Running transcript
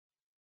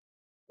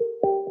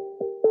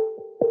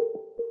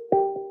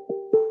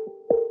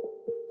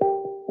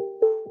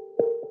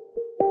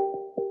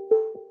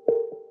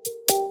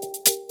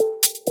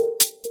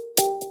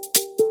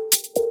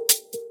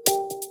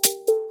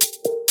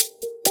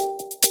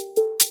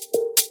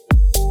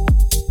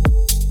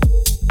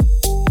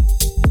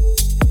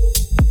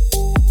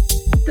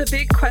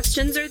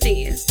questions are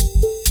these.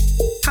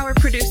 How are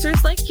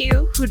producers like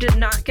you, who did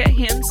not get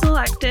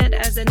hand-selected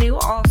as a new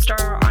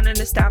all-star on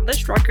an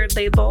established record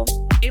label,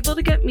 able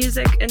to get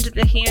music into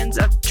the hands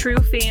of true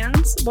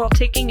fans while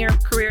taking your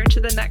career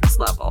to the next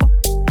level?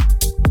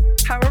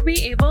 How are we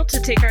able to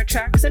take our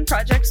tracks and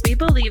projects we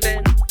believe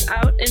in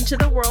out into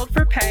the world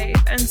for pay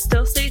and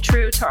still stay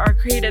true to our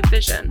creative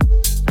vision?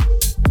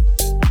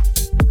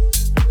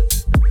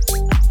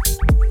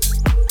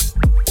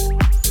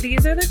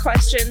 These are the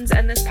questions,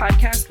 and this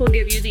podcast will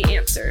give you the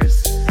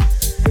answers.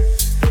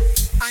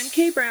 I'm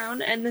Kay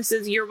Brown, and this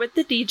is You're With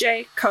The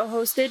DJ,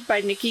 co-hosted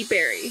by Nikki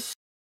Berry.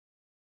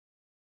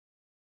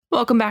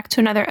 Welcome back to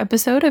another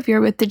episode of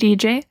You're With The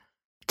DJ.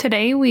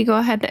 Today, we go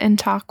ahead and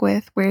talk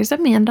with Where's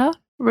Amanda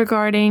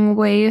regarding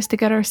ways to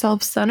get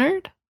ourselves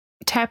centered,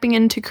 tapping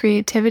into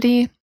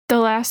creativity, the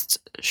last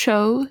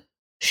show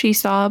she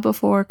saw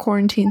before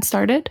quarantine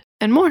started,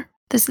 and more.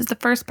 This is the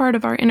first part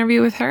of our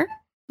interview with her.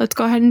 Let's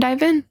go ahead and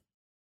dive in.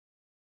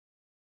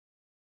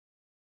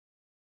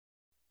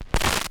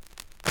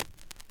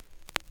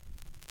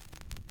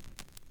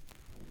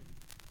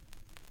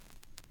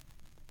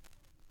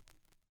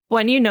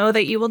 When you know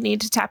that you will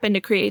need to tap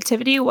into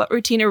creativity, what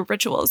routine or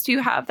rituals do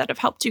you have that have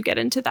helped you get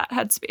into that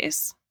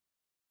headspace?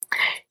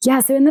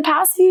 Yeah, so in the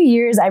past few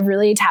years, I've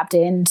really tapped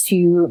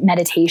into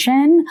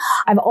meditation.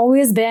 I've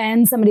always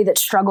been somebody that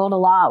struggled a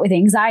lot with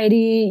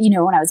anxiety. You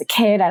know, when I was a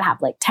kid, I'd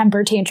have like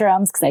temper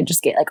tantrums because I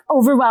just get like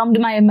overwhelmed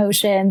in my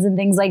emotions and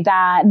things like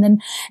that. And then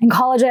in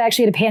college, I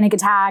actually had a panic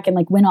attack and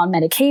like went on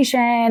medication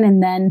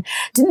and then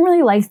didn't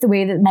really like the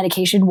way that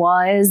medication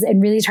was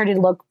and really started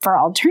to look for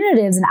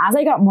alternatives. And as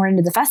I got more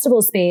into the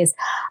festival space,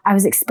 I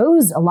was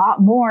exposed a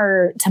lot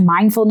more to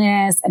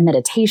mindfulness and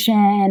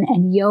meditation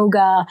and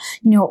yoga,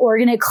 you know,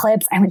 organ eclipse.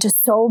 I went to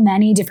so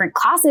many different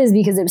classes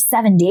because it was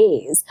 7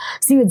 days.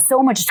 So you had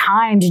so much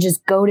time to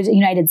just go to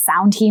United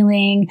Sound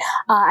Healing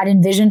at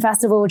Envision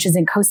Festival, which is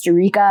in Costa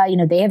Rica. You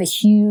know, they have a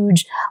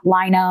huge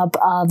lineup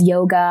of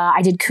yoga.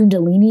 I did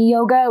Kundalini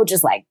yoga, which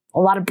is like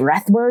a lot of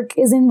breath work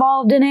is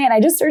involved in it. And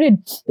I just started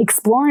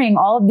exploring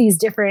all of these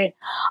different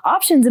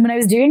options. And when I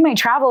was doing my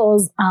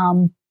travels,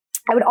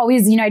 I would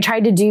always, you know, I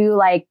tried to do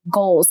like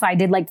goals. So I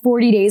did like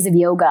 40 days of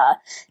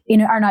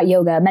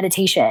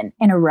meditation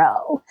in a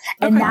row.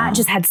 And that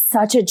just had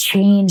such a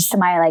change to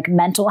my like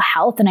mental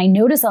health. And I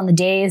notice on the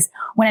days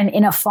when I'm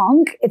in a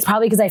funk, it's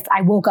probably because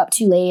I woke up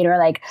too late or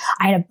like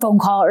I had a phone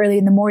call early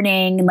in the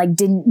morning and like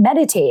didn't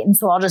meditate. And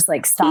so I'll just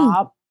like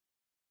stop,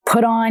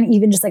 put on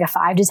even just like a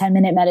 5 to 10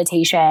 minute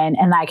meditation.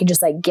 And I can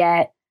just like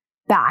get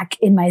back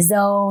in my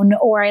zone.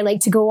 Or I like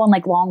to go on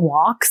like long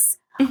walks.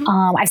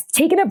 I've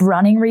taken up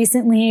running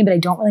recently, but I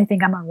don't really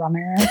think I'm a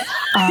runner.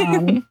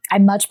 I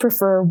much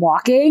prefer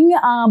walking,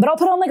 but I'll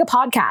put on like a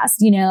podcast,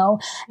 you know,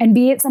 and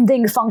be it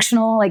something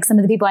functional, like some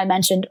of the people I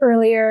mentioned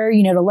earlier,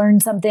 you know, to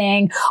learn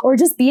something, or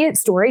just be it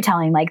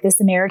storytelling, like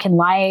This American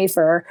Life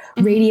or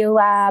Radio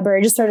Lab, or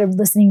I just started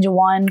listening to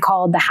one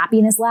called The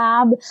Happiness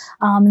Lab.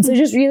 And so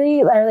just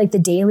really, or like The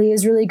Daily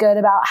is really good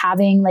about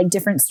having like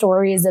different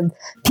stories of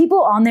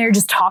people on there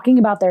just talking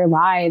about their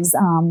lives.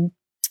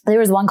 There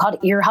was one called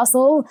Ear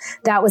Hustle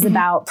that was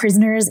about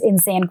prisoners in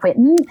San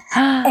Quentin.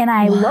 And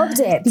I loved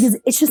it because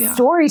it's just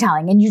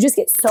storytelling and you just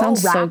get so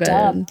wrapped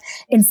up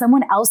in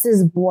someone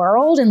else's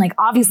world. And like,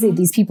 obviously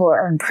these people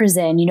are in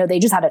prison, you know, they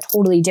just had a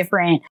totally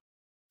different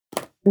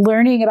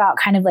learning about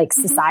kind of like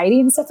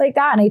society and stuff like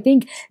that. And I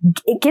think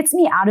it gets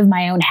me out of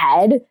my own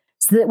head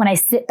so that when I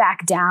sit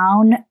back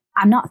down,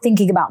 I'm not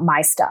thinking about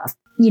my stuff.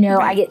 You know,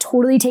 I get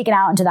totally taken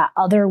out into that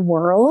other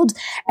world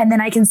and then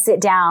I can sit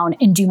down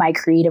and do my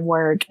creative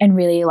work and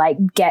really like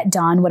get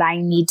done what I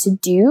need to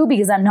do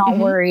because I'm not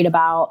worried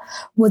about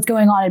what's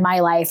going on in my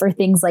life or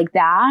things like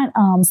that.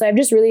 So I've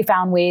just really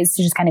found ways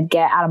to just kind of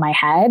get out of my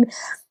head.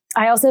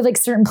 I also have like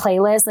certain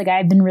playlists. Like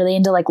I've been really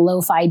into like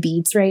lo-fi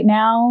beats right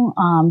now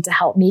to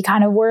help me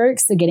kind of work.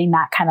 So getting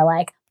that kind of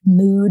like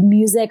mood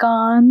music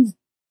on.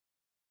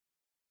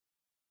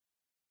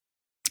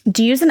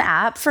 Do you use an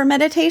app for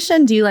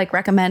meditation? Do you like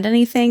recommend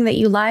anything that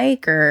you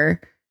like or?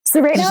 So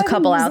right now, a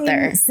couple out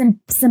there.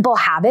 Simple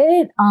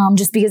Habit,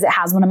 just because it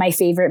has one of my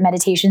favorite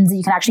meditations that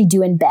you can actually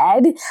do in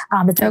bed.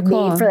 It's like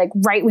made for like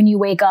right when you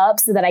wake up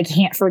so that I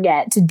can't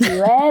forget to do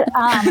it.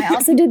 I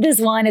also did this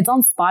one. It's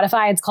on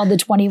Spotify. It's called the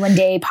 21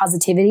 Day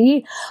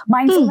Positivity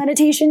Mindful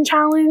Meditation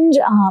Challenge.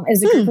 It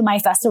was a group of my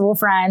festival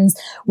friends.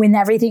 When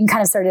everything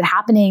kind of started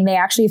happening, they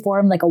actually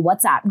formed like a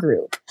WhatsApp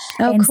group.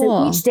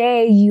 So each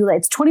day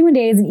it's 21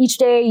 days and each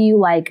day you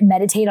like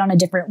meditate on a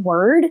different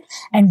word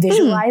and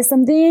visualize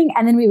something.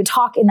 And then we would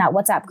talk in that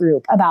WhatsApp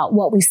group about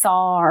what we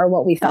saw or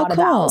what we thought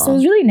about. So it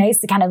was really nice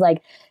to kind of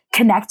like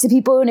connect to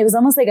people. And it was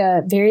almost like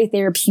a very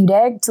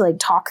therapeutic to like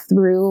talk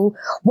through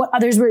what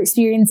others were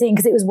experiencing.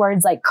 Cause it was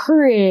words like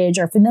courage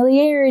or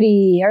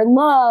familiarity or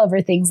love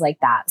or things like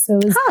that. So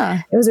it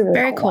was a really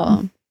very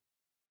cool.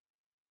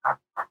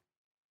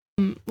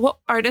 What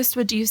artist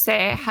would you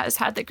say has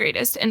had the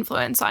greatest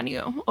influence on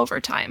you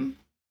over time?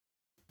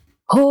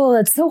 Oh,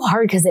 it's so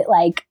hard because it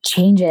like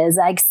changes.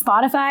 Like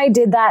Spotify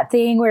did that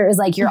thing where it was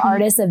like your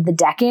artist of the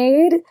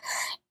decade.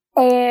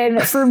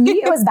 And for me,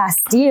 it was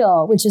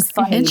Bastille, which is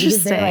funny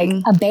because they're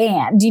like a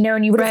band, you know,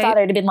 and you would have thought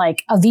it would have been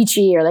like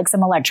Avicii or like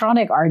some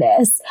electronic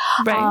artist.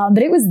 But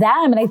it was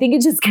them. And I think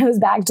it just goes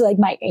back to like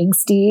my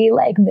angsty,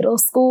 like middle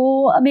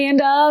school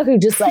Amanda, who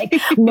just like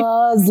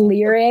loves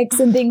lyrics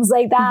and things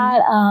like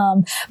that.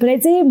 But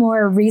I'd say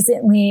more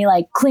recently,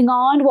 like Cling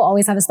On will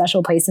always have a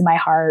special place in my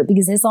heart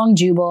because his song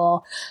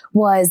Jubal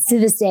was to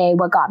this day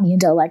what got me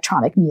into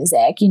electronic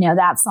music. You know,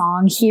 that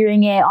song,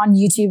 hearing it on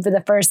YouTube for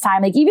the first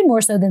time, like even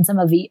more so than some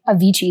of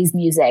Avicii's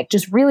music,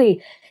 just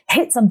really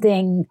hit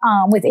something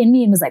within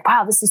me and was like,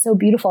 wow, this is so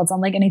beautiful. It's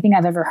unlike anything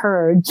I've ever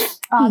heard.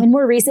 In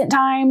more recent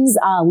times,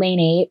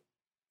 Lane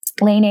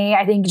 8,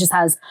 I think just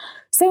has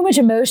so much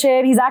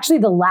emotion. He's actually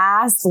the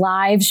last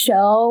live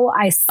show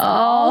I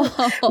saw,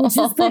 which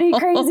is pretty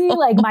crazy.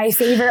 Like my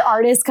favorite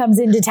artist comes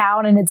into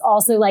town and it's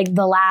also like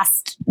the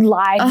last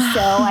live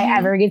show I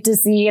ever get to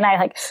see. And I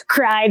like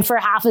cried for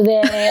half of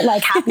it,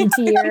 like happy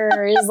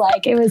tears.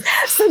 Like it was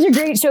such a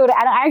great show. And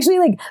I actually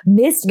like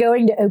missed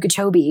going to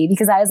Okeechobee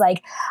because I was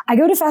like, I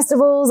go to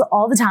festivals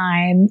all the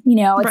time. You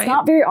know, it's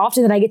not very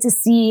often that I get to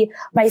see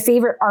my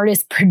favorite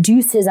artist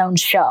produce his own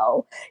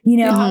show, you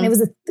know, and it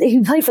was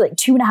he played for like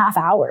 2.5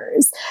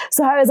 hours.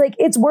 So I was like,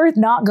 it's worth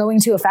not going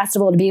to a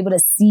festival to be able to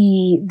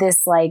see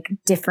this like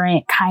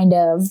different kind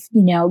of,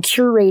 you know,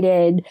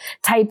 curated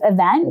type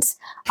event.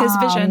 His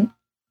vision.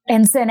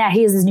 And so now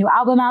he has his new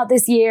album out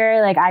this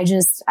year. Like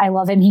I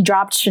love him. He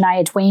dropped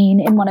Shania Twain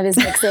in one of his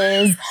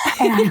mixes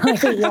and I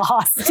like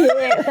lost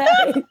it.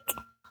 Like,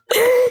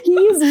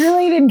 he's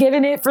really been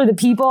giving it for the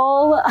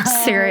people.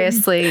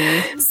 Seriously.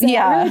 So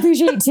I really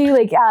appreciate too,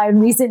 like in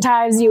recent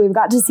times, we've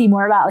got to see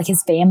more about like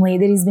his family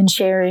that he's been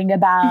sharing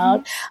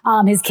about.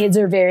 His kids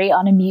are very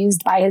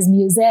unamused by his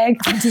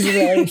music, which is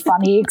really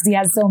funny because he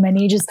has so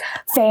many just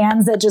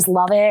fans that just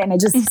love it and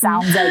it just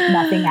sounds like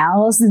nothing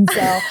else. And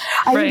so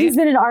I think he's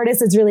been an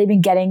artist that's really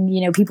been getting,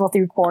 you know, people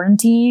through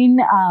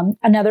quarantine.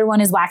 Another one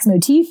is Wax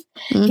Motif.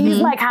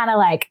 He's my kind of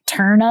like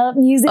turn up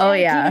music. Oh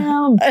yeah. You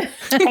know?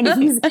 And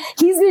he's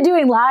been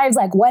doing lives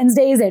like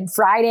Wednesdays and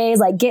Fridays,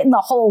 like getting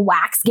the whole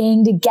Wax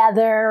gang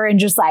together and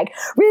just like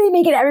really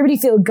making everybody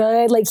feel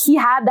good. Like he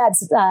had that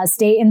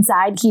Stay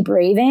Inside, Keep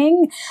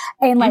Raving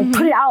and like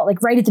put it out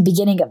like right at the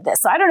beginning of this.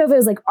 So I don't know if it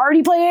was like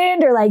already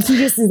planned or like he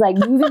just is like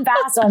moving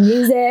fast on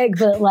music,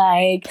 but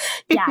like,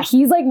 yeah,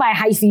 he's like my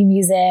hyphy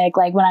music.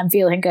 Like when I'm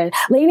feeling good.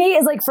 Lane 8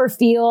 is like for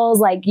feels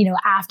like, you know,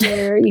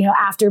 after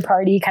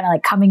party kind of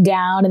like coming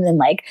down, and then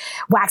like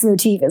Wax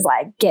Motif is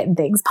like getting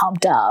things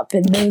pumped up.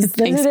 And those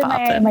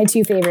are my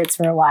two favorites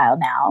for a while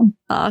now.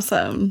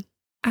 Awesome.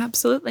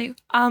 Absolutely.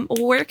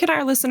 Where can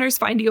our listeners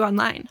find you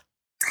online?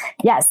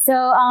 Yes. So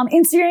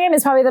Instagram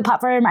is probably the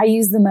platform I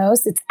use the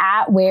most. It's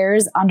at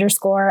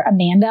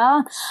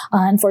 @wears_Amanda.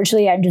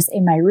 Unfortunately, I'm just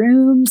in my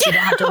room, so you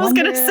don't have to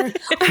wonder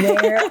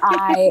where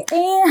I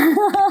am.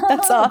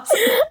 That's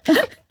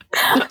awesome.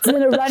 It's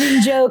been a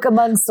running joke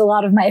amongst a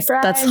lot of my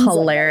friends. That's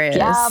hilarious.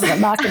 Like, yeah, but I'm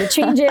not going to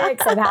change it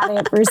because I've had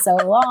it for so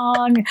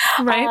long.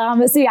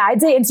 So yeah, I'd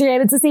say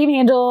Instagram. It's the same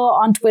handle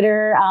on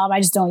Twitter. I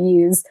just don't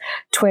use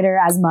Twitter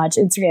as much.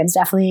 Instagram's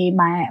definitely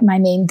my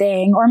main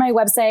thing. Or my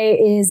website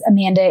is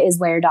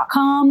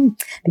amandaiswear.com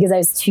because I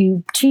was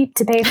too cheap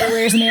to pay for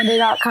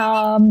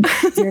wearsamanda.com.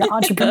 If you're an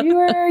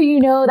entrepreneur, you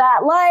know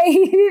that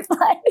life.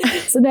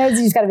 Like, sometimes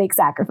you just got to make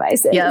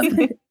sacrifices.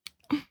 Yep.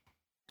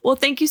 Well,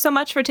 thank you so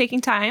much for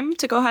taking time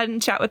to go ahead and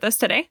chat with us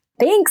today.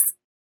 Thanks.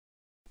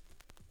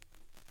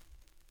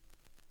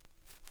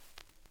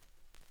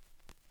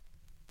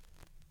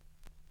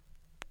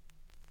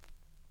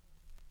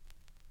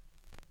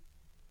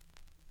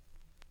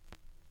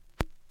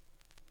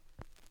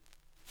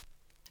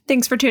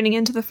 Thanks for tuning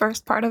into the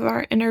first part of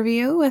our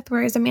interview with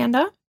Where's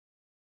Amanda.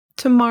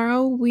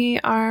 Tomorrow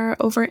we are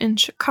over in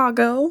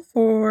Chicago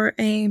for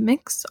a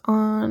mix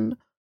on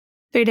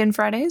Fade In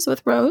Fridays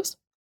with Rose.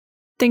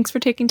 Thanks for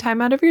taking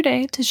time out of your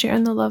day to share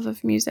in the love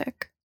of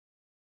music.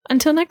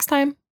 Until next time.